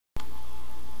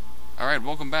Alright,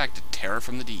 welcome back to Terror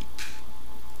from the Deep.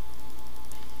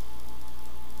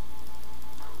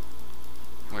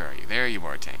 Where are you? There you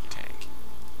are, Tanky Tank.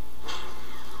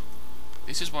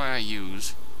 This is why I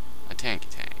use a Tanky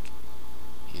Tank.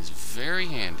 He is very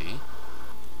handy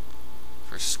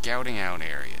for scouting out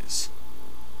areas.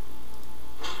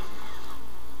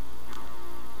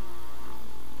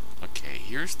 Okay,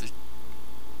 here's the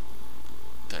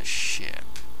ship.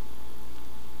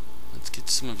 Let's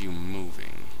get some of you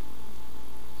moving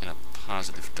in a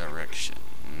positive direction.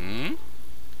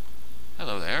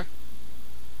 Hello there.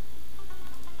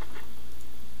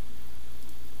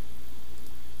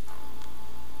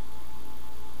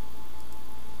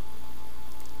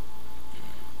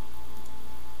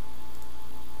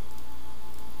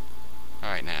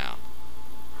 Alright now.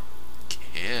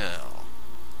 Kill.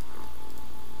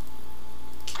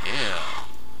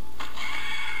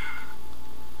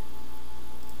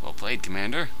 Well played,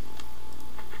 Commander.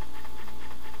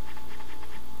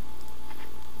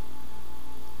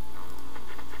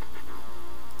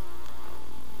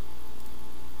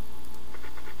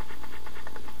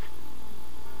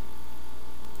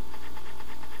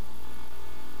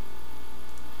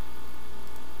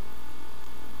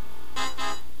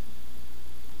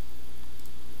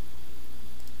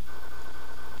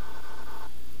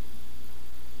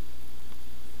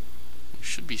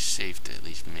 Should be safe to at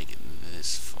least make it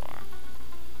this far.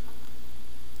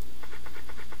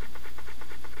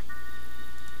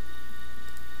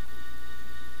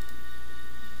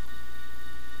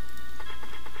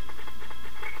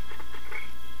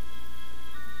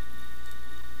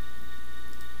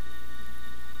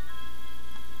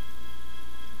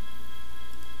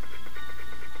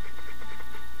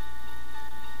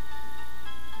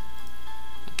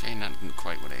 Okay, not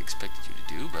quite what I expected you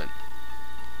to do, but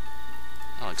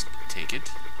I'll take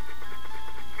it.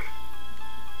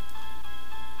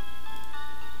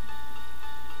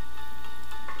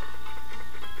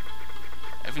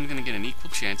 Evan's gonna get an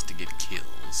equal chance to get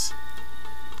kills.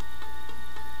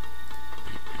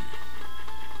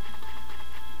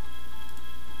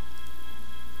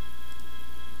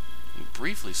 We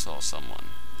briefly saw someone.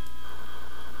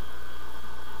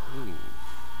 Ooh.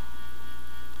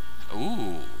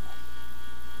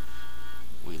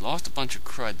 We lost a bunch of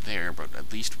crud there, but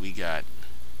at least we got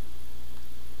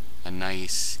a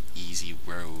nice, easy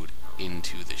road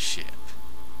into the ship.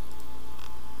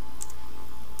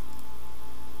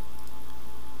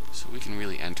 So we can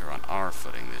really enter on our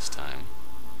footing this time.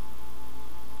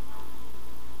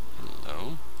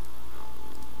 Hello?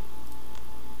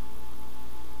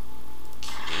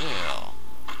 Kill.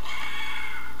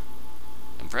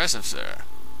 Impressive, sir.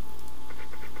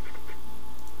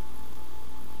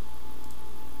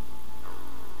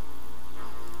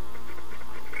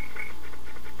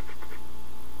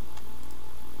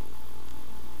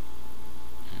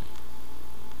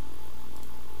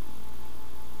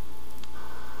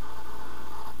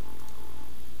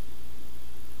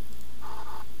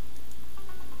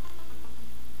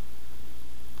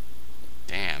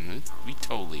 We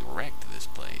totally wrecked this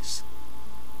place.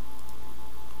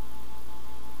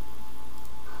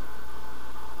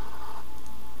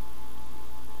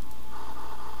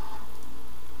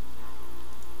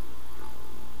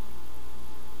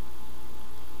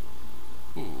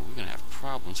 Ooh, we're gonna have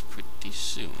problems pretty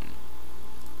soon.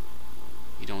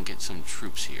 We don't get some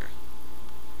troops here.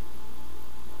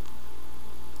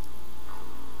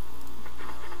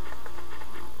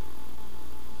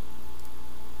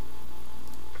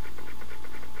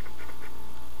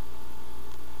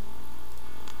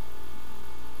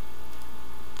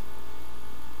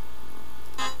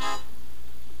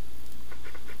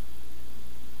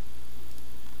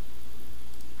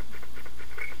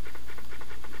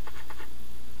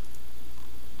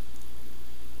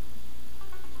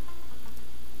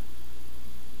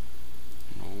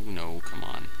 No, come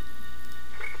on.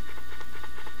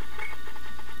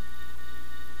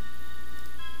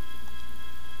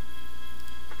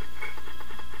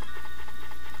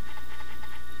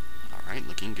 Alright,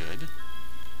 looking good.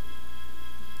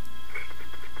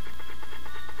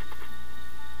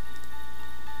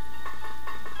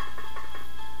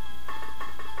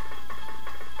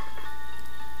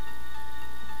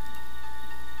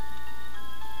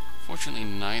 Fortunately,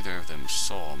 neither of them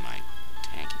saw my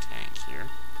Tanky Tank here.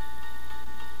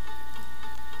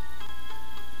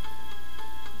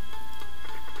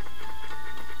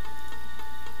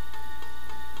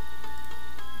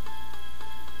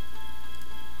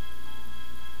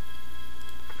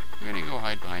 We're gonna go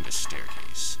hide behind a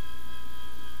staircase.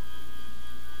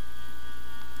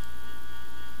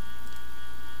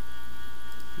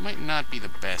 Might not be the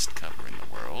best cover in the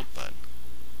world, but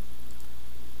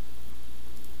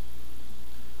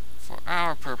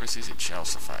purposes it shall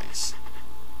suffice.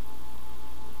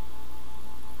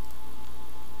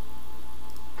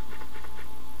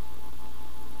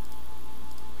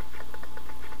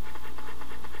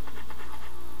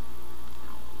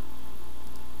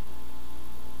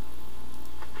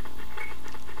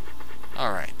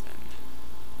 Alright then.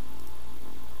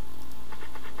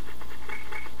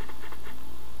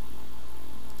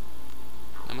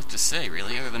 Not much to say,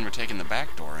 really, other than we're taking the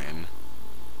back door in.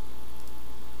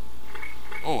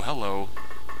 Oh, hello.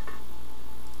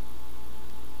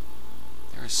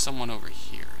 There is someone over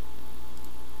here.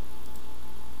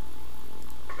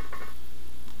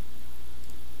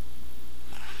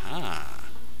 Aha.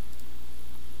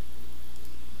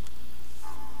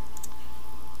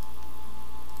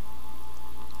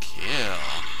 Kill.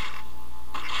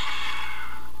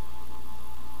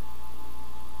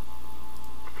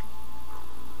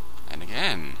 And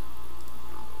again.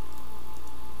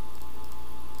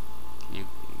 Can you...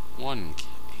 one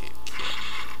hit kill?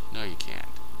 No, you can't.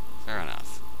 Fair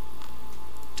enough.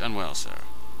 Done well, sir.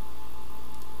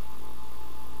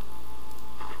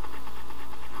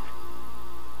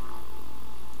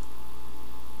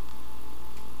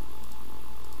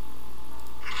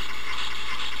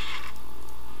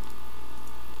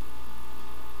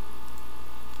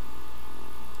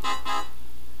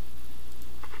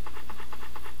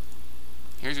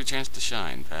 Here's your chance to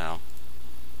shine, pal.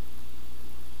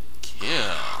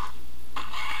 Kill.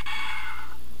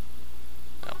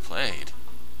 Well played.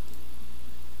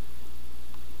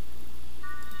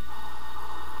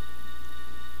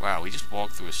 Wow, we just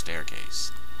walked through a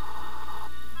staircase.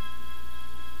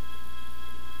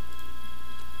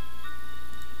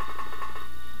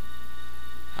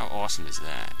 How awesome is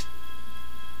that?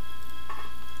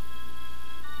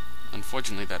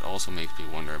 Unfortunately, that also makes me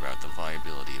wonder about the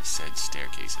viability of said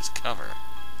staircase's cover.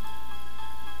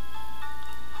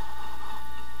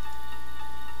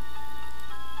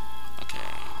 Okay,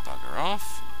 bugger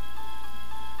off.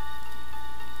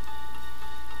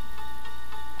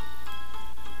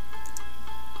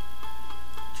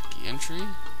 Tricky entry.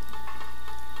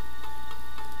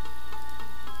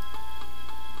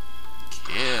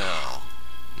 Kill.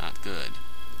 Not good.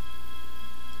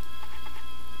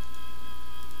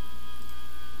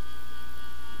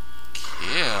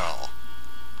 Kill.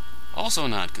 Also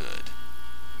not good.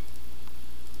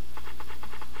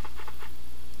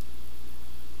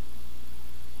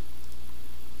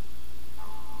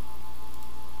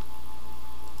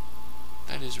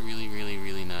 That is really, really,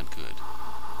 really not good.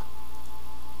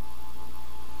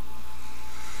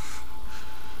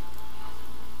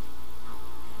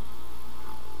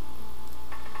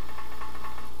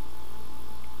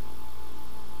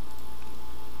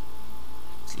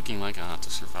 It's looking like I'll have to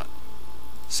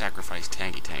sacrifice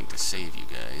Tanky Tank to save you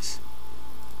guys.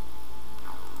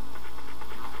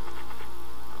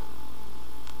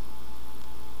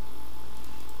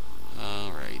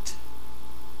 Alright.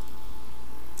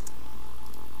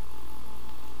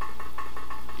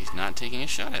 He's not taking a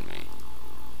shot at me.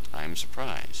 I'm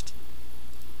surprised.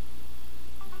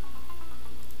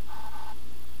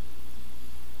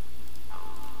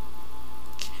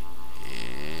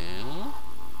 Kill.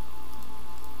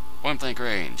 Point blank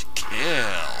range.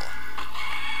 Kill.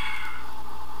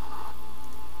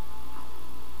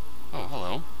 Oh,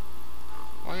 hello.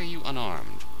 Why are you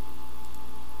unarmed?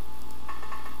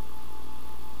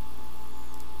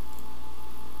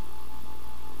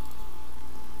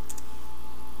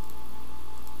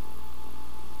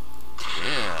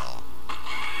 Kill.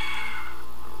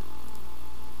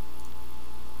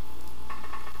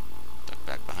 Duck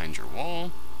back behind your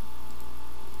wall.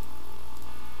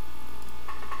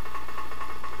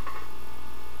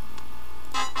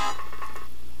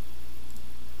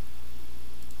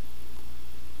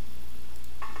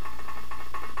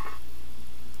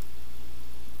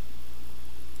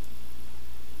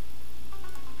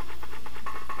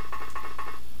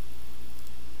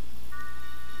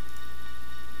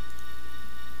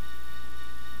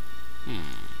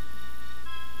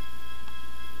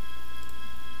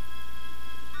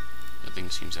 Nothing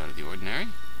seems out of the ordinary.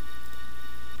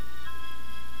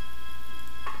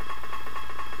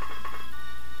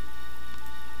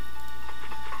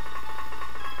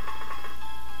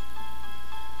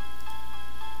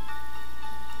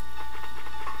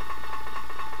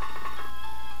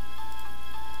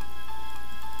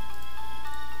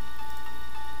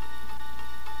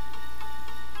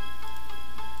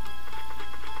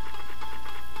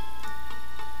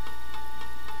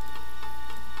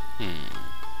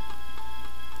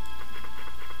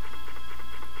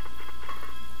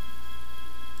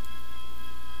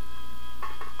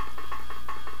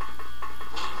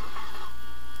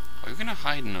 gonna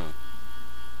hide in a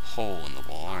hole in the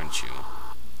wall, aren't you?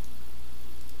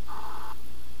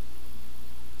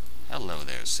 Hello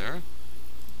there, sir.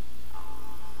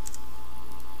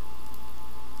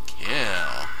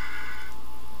 Kill.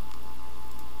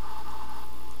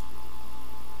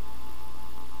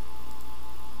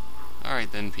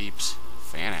 Alright then, peeps.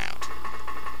 Fan out.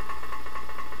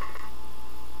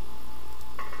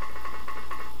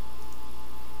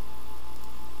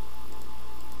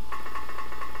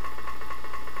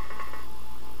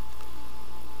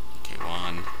 Okay,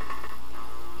 Juan.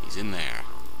 He's in there.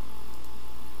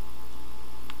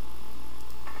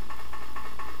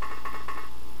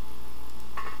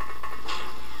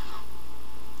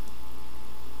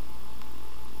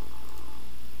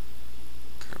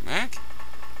 Kermac?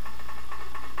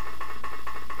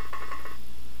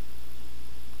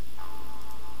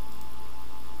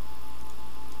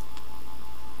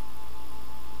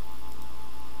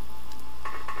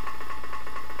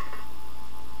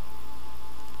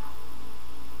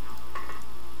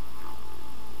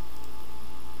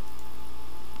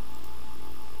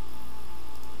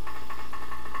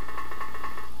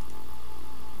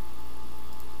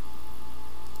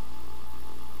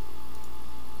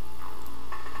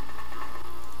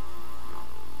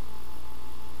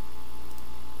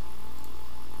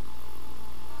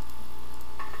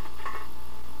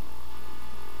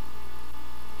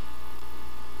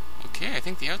 Okay, I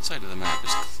think the outside of the map is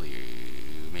clear.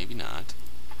 Maybe not.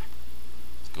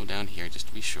 Let's go down here just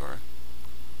to be sure.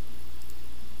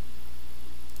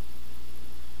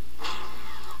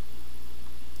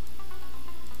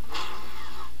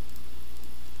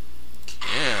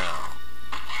 Kill.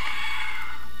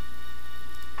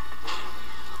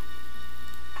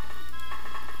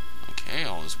 Okay,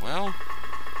 all is well.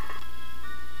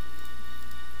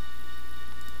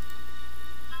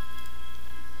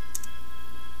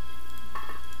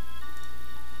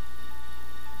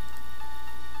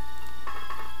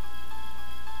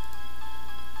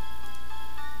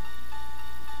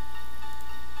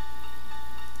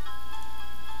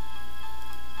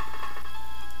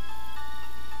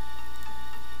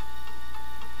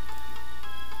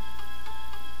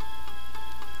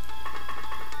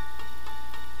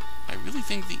 I really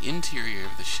think the interior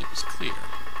of the ship is clear.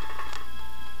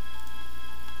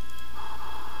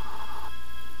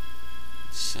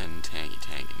 Send Tangy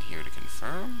Tank in here to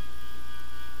confirm.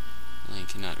 Well, he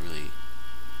cannot really...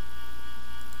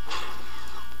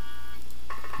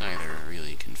 neither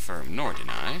really confirm nor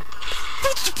deny.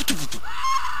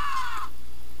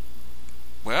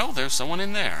 Well, there's someone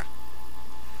in there.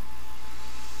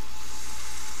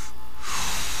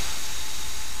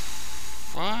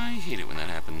 I hate it when that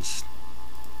happens.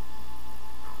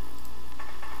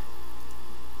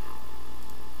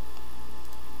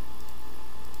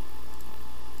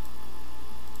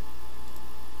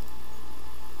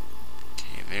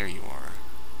 Okay, there you are,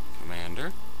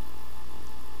 Commander.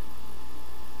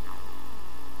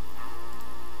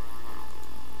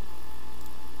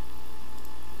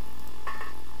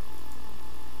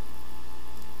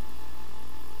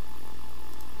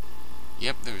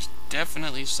 Yep, there's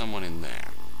definitely someone in there.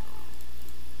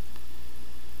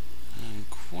 I'm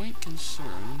quite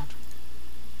concerned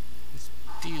with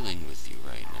dealing with you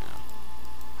right now.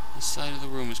 This side of the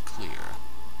room is clear.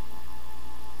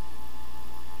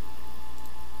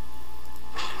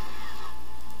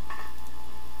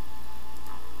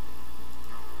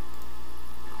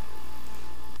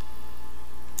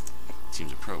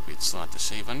 Seems appropriate slot to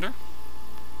save under.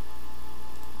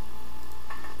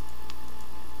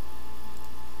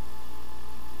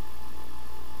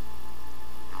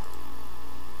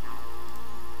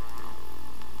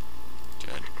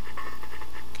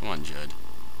 Come on, Judd.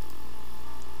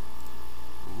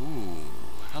 Ooh,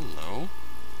 hello.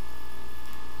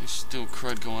 There's still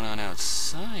crud going on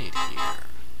outside here.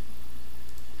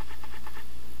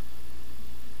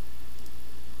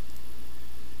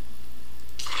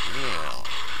 Kill.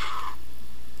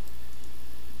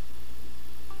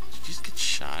 Did you just get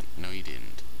shot? No, you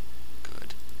didn't.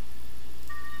 Good.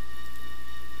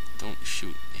 Don't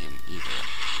shoot him either.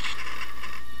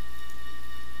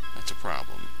 That's a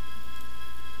problem.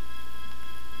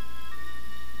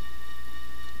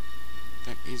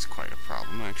 That is quite a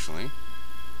problem, actually.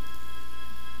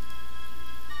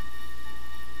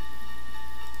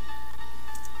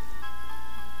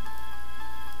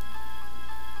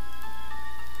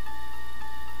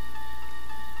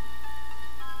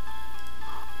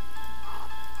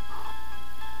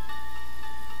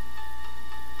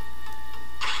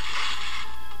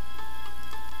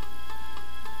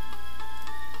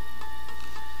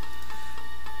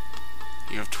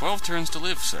 You have 12 turns to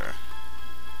live, sir.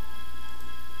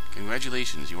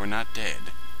 Congratulations, you are not dead.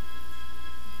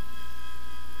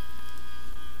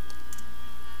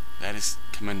 That is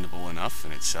commendable enough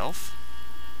in itself.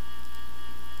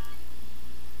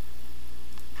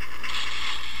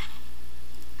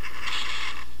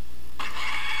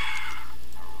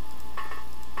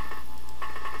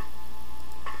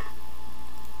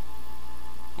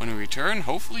 When we return,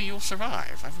 hopefully you'll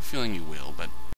survive. I have a feeling you will, but